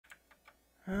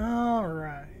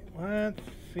Alright, let's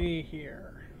see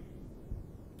here.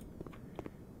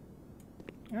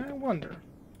 I wonder.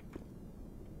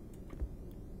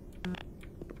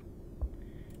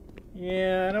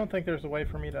 Yeah, I don't think there's a way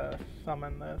for me to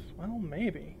summon this. Well,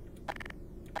 maybe.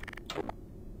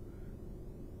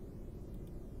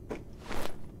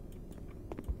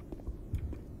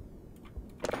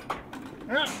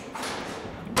 Ah!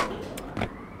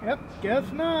 Yep,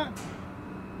 guess not.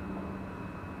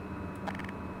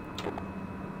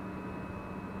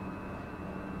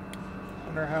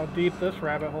 Wonder how deep this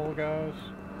rabbit hole goes.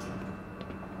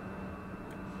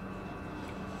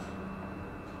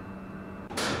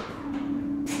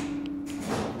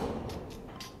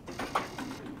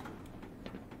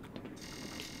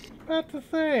 About to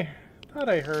say, thought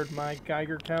I heard my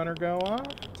Geiger counter go off.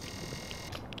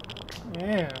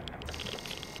 Yeah.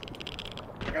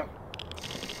 Go.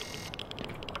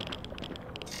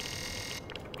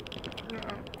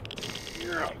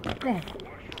 Go.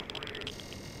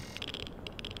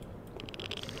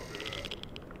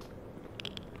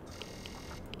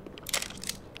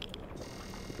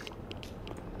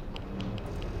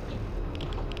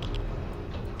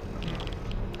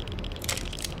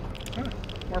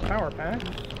 More power packs.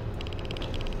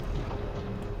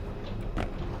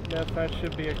 Guess that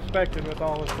should be expected with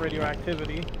all this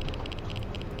radioactivity.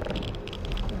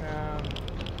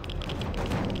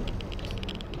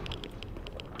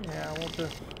 Yeah, we'll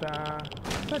just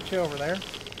set you over there.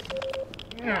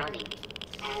 Yeah. Warning.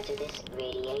 Hazardous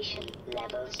radiation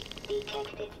levels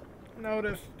detected.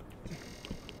 Noticed.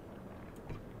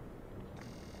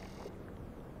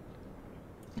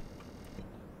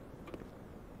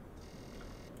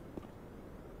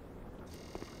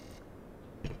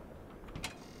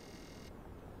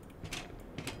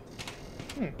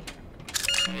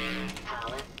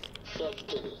 Power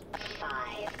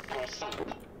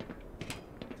 55%.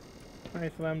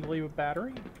 Nice of them to leave a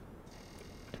battery.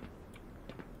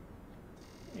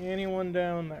 Anyone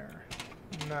down there?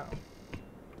 No.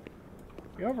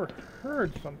 You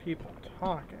overheard some people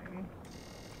talking.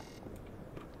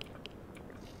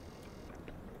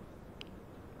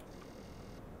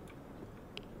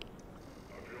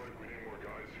 I feel like we need more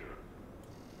guys here.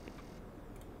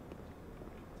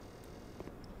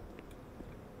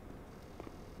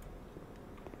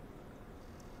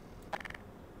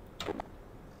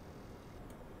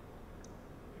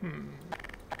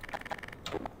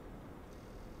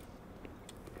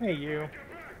 Hey, you.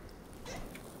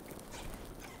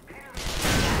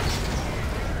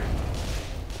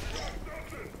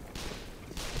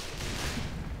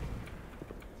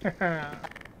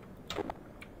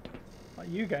 Let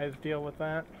you guys deal with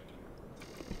that.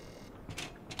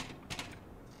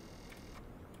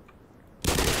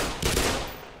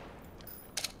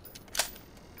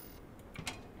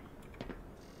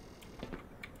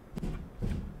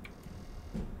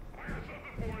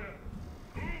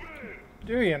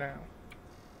 Do you now?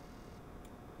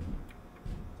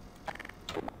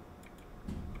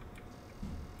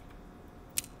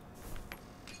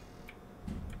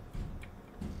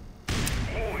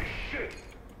 Holy shit!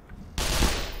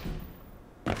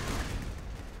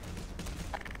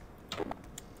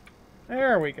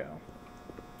 There we go.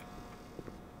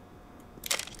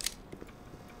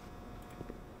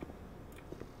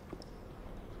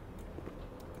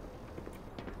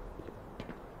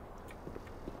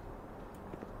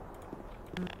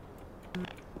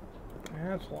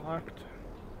 That's locked.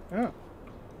 Oh.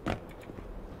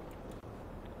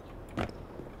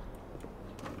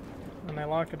 When they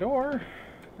lock a door,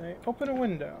 they open a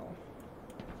window.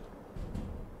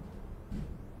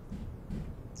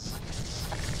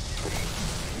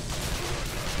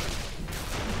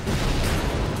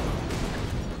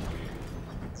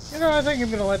 You know, I think I'm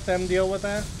gonna let them deal with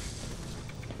that.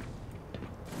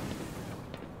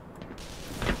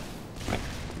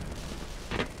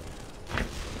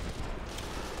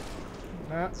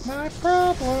 Not my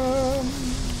problem.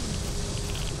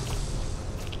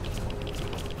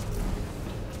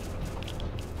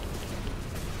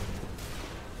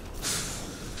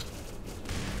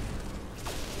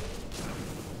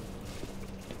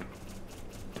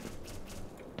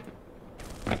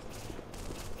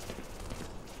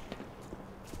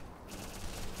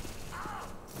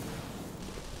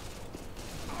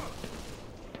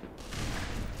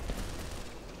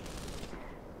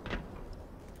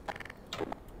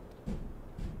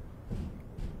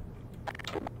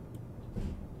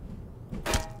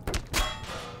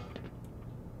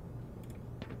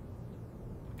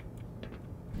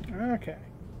 Okay.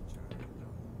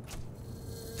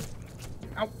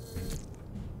 Ow.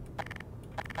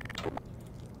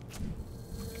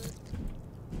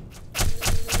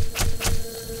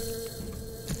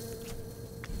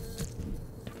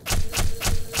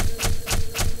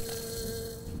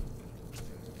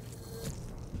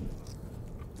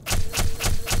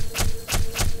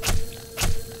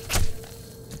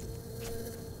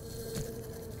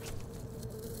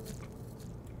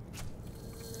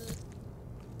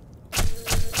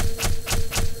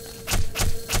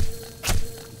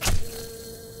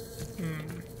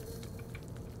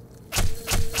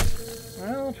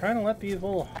 trying to let these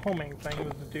little homing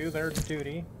things do their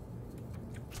duty.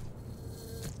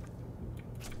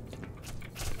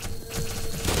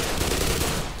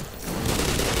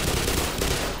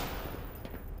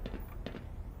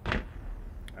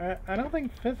 I don't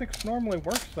think physics normally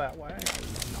works that way.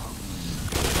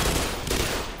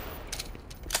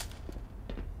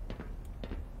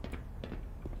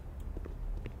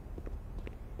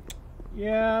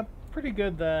 Yeah, pretty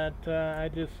good that I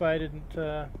decided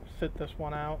to sit this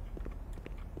one out.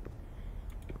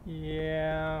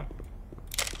 Yeah.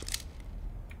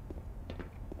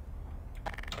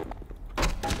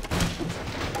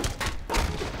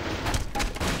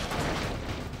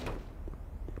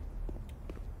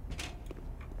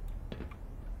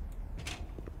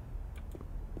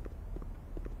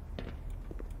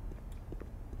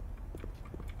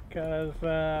 Because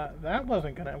that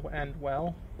wasn't going to end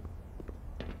well.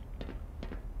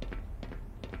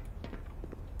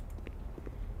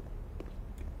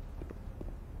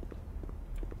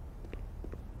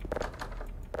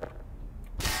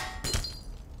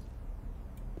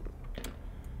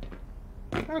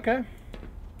 Okay.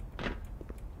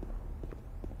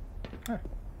 Huh.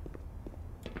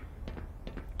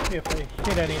 See if they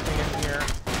hit anything in here.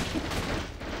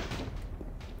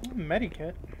 Ooh,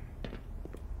 medikit.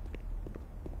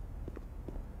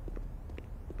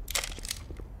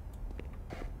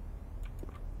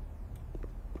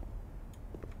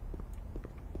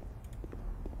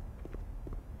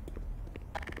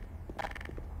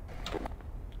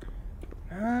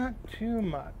 Not too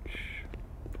much.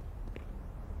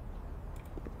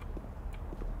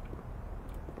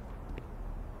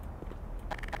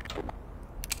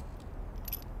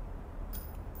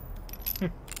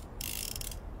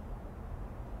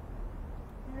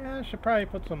 Yeah, I should probably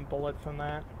put some bullets in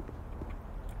that.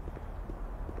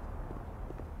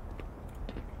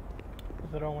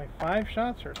 Is it only 5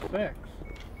 shots or 6?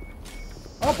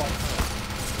 Oh boy.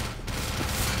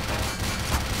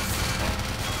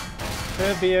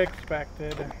 To be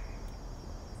expected.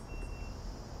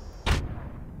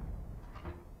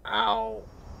 Ow!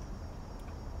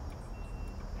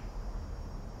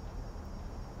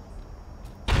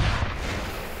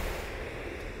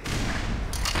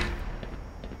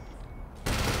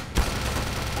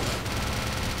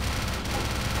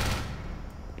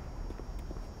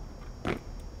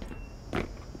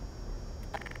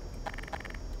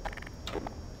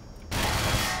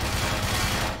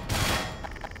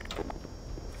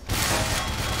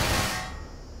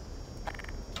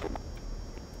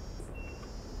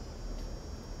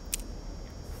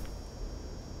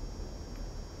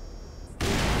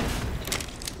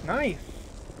 Nice.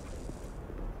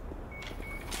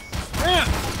 Ah!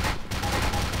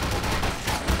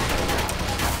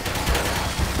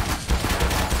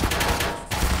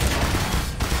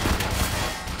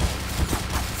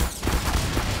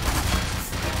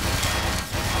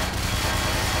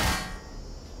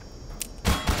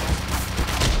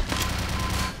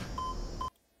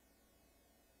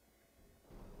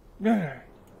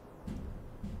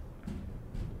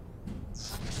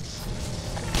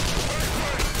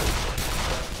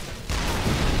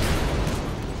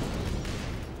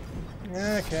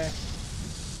 Okay.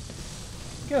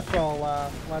 Guess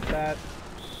I'll let that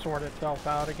sort itself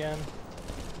out again.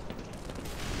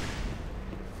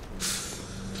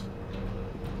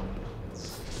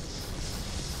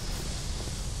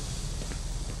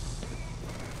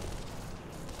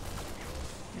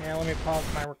 Yeah, let me pause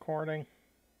my recording.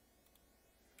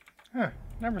 Huh,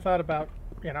 never thought about,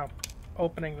 you know,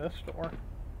 opening this door.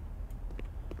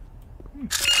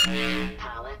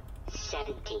 Power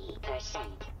 70%.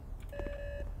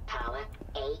 Power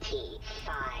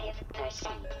 85%.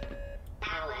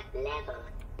 Power level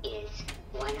is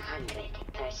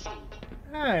 100%.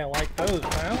 I like those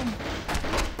sounds.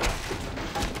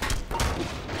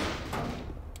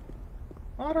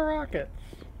 A lot of rockets.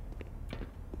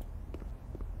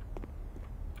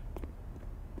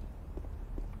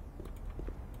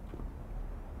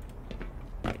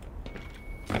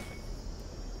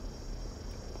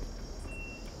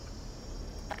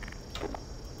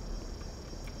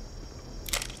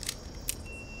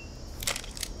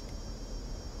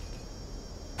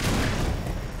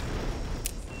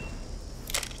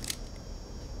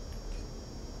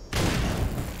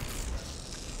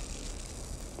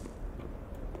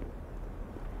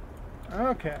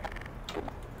 Okay.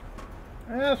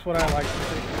 That's what I like to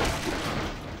see.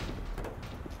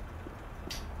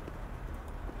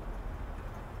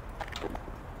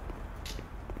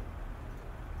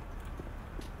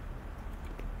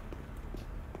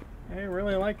 They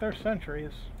really like their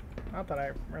sentries. Not that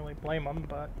I really blame them,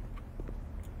 but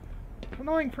it's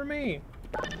annoying for me.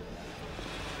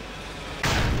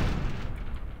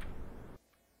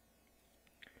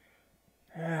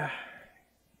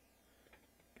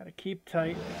 Gotta keep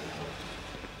tight.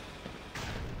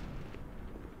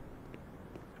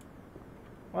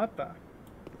 What the?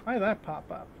 Why did that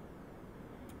pop up?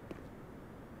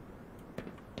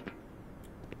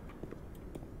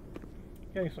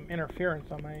 Getting some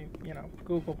interference on my,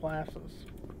 Google Glasses.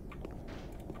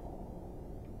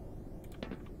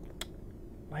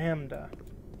 Lambda.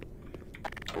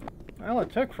 Well,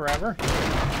 it took forever.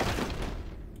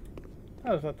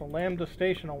 I was at the Lambda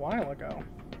station a while ago.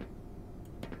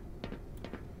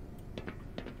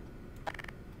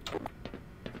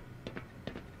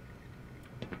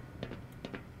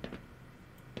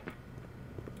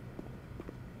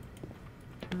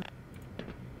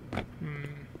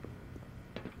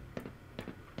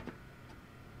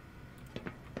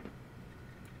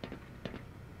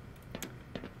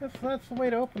 Guess that's the way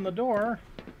to open the door.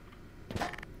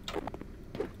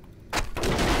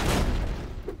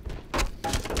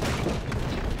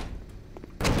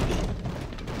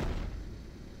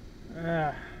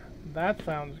 That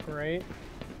sounds great.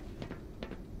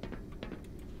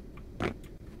 A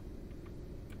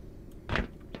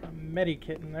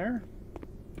medikit in there.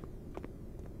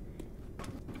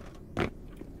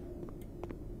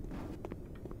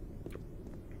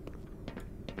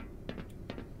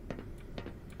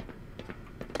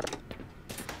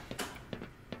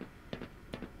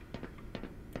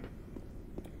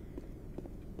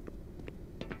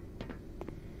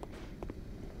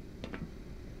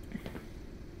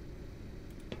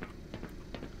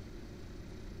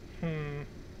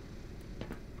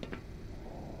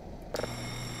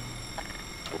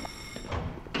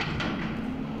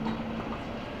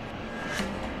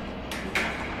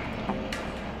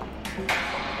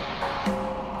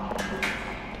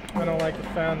 I don't like the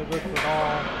sound of this at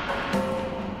all.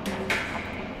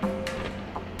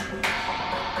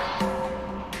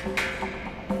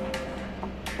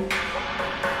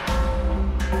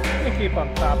 Let me keep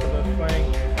on top of this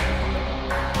thing.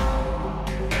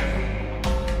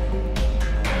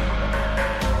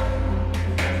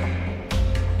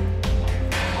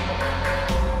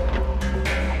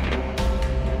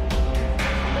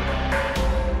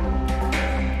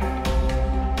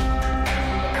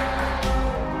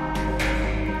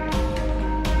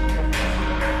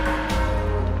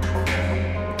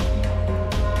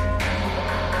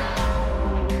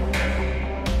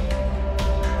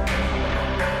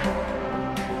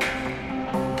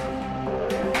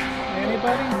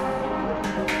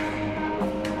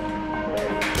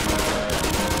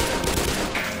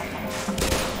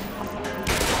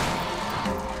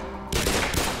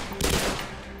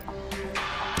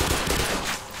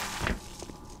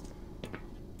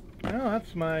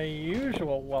 That's my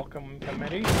usual welcome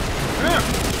committee.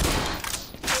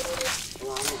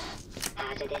 Warning.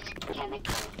 Hazardous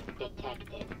chemical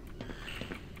detected.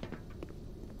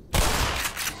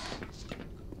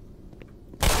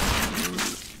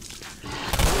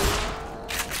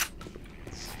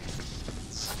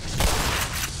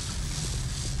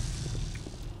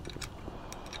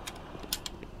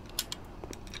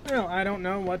 Well, I don't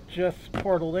know what just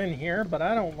portaled in here, but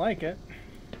I don't like it.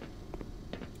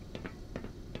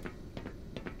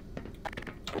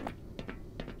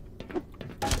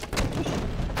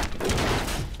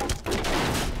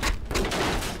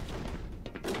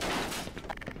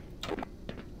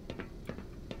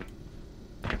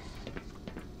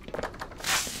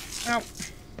 Ow.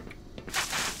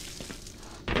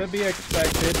 To be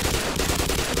expected.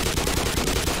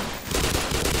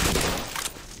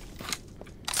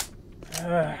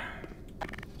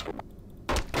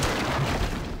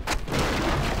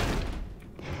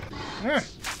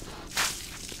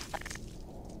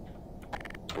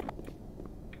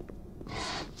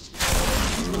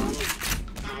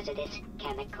 Hazardous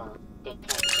chemical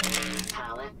detected.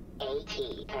 Power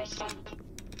 80%.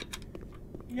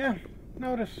 Yeah,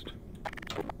 noticed.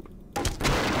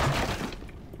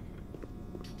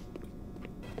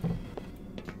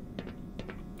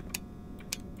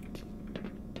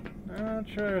 Not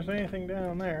sure there's anything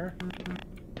down there.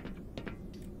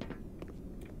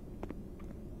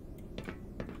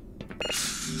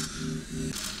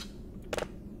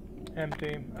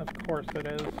 Empty. Of course it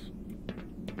is.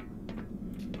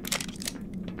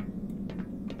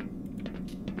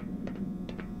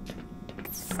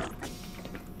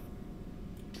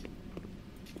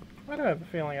 Why do I have a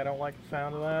feeling I don't like the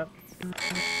sound of that?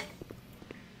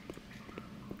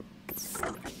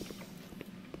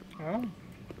 Oh.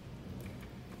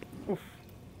 Oof.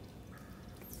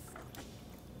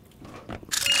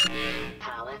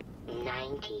 Power 90%.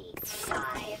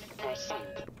 95%.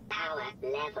 Power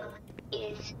level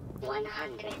is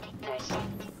 100%.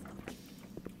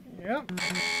 Yep.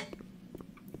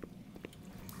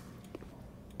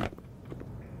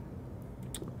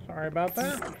 Sorry about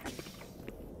that.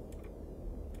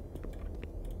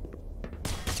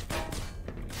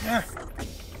 Yeah.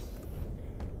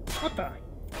 What the?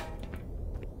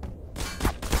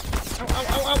 Ow, ow,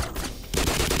 ow, ow!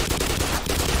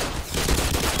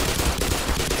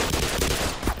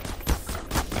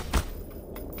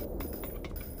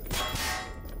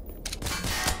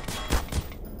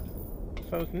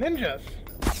 Those ninjas.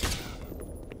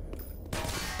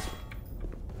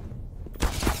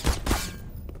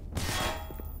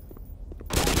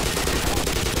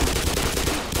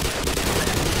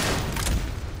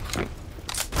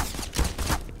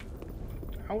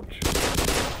 Ouch.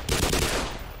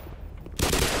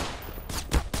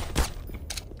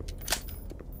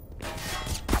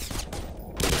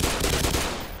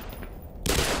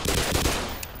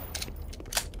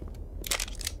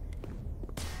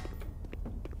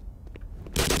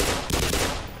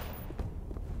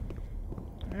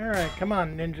 Alright, come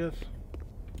on, ninjas.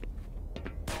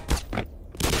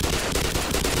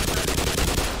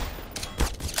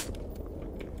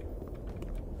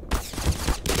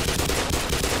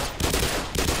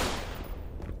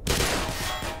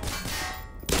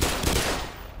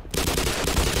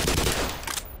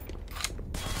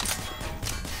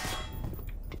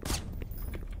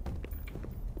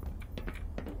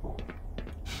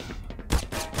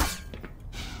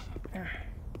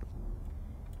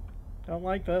 Don't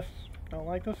like this. Don't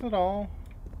like this at all.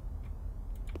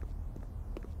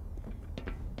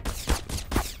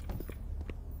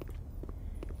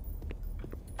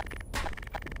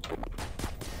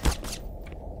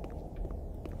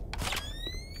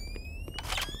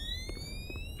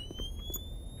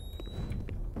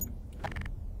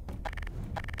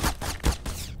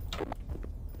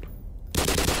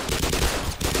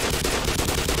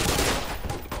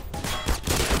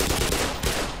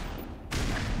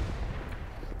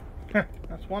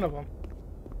 That's one of them.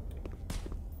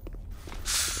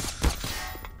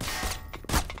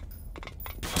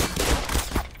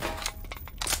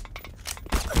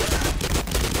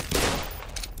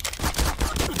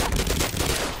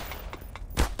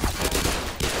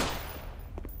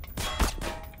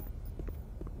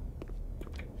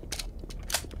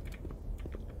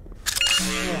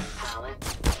 Power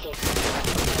 50%.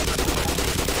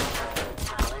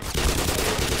 Power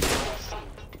 50%.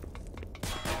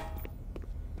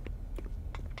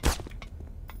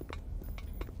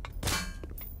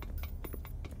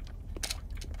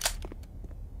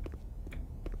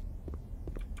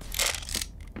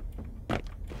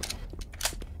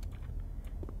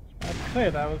 Hey,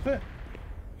 that was it.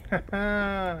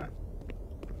 Haha.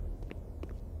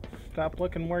 Stop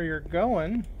looking where you're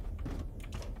going.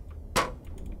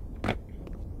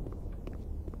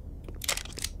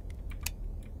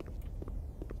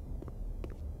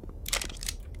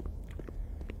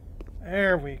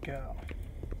 There we go.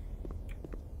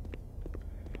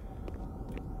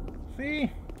 See?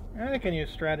 I can use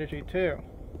strategy too.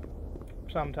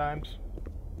 Sometimes.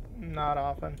 Not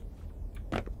often.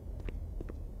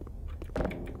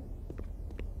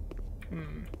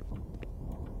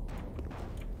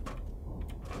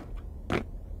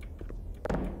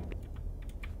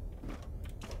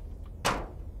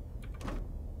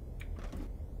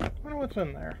 Wonder what's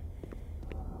in there.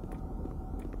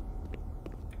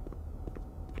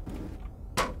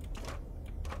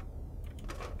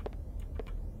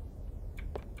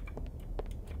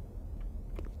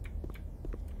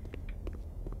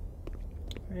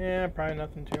 Yeah, probably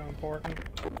nothing too important.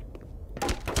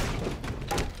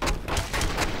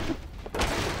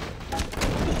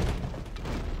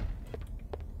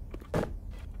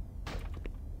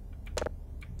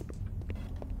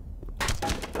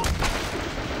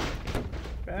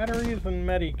 Batteries and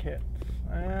medikits.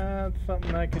 That's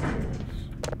something I could use.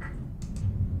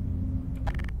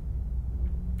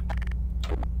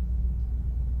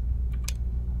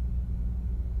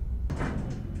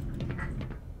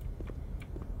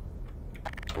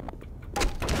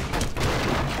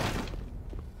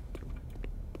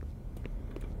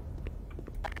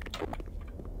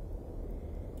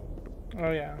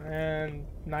 Oh yeah, and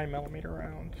 9mm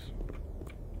rounds.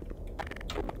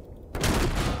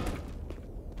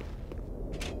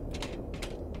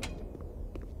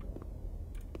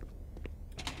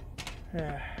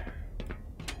 Yeah.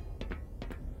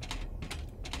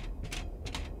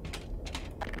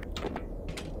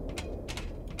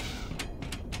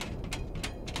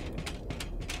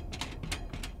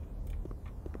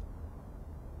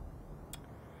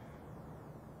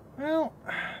 Well,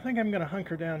 I think I'm going to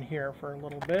hunker down here for a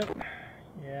little bit.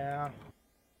 Yeah.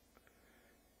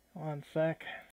 One sec.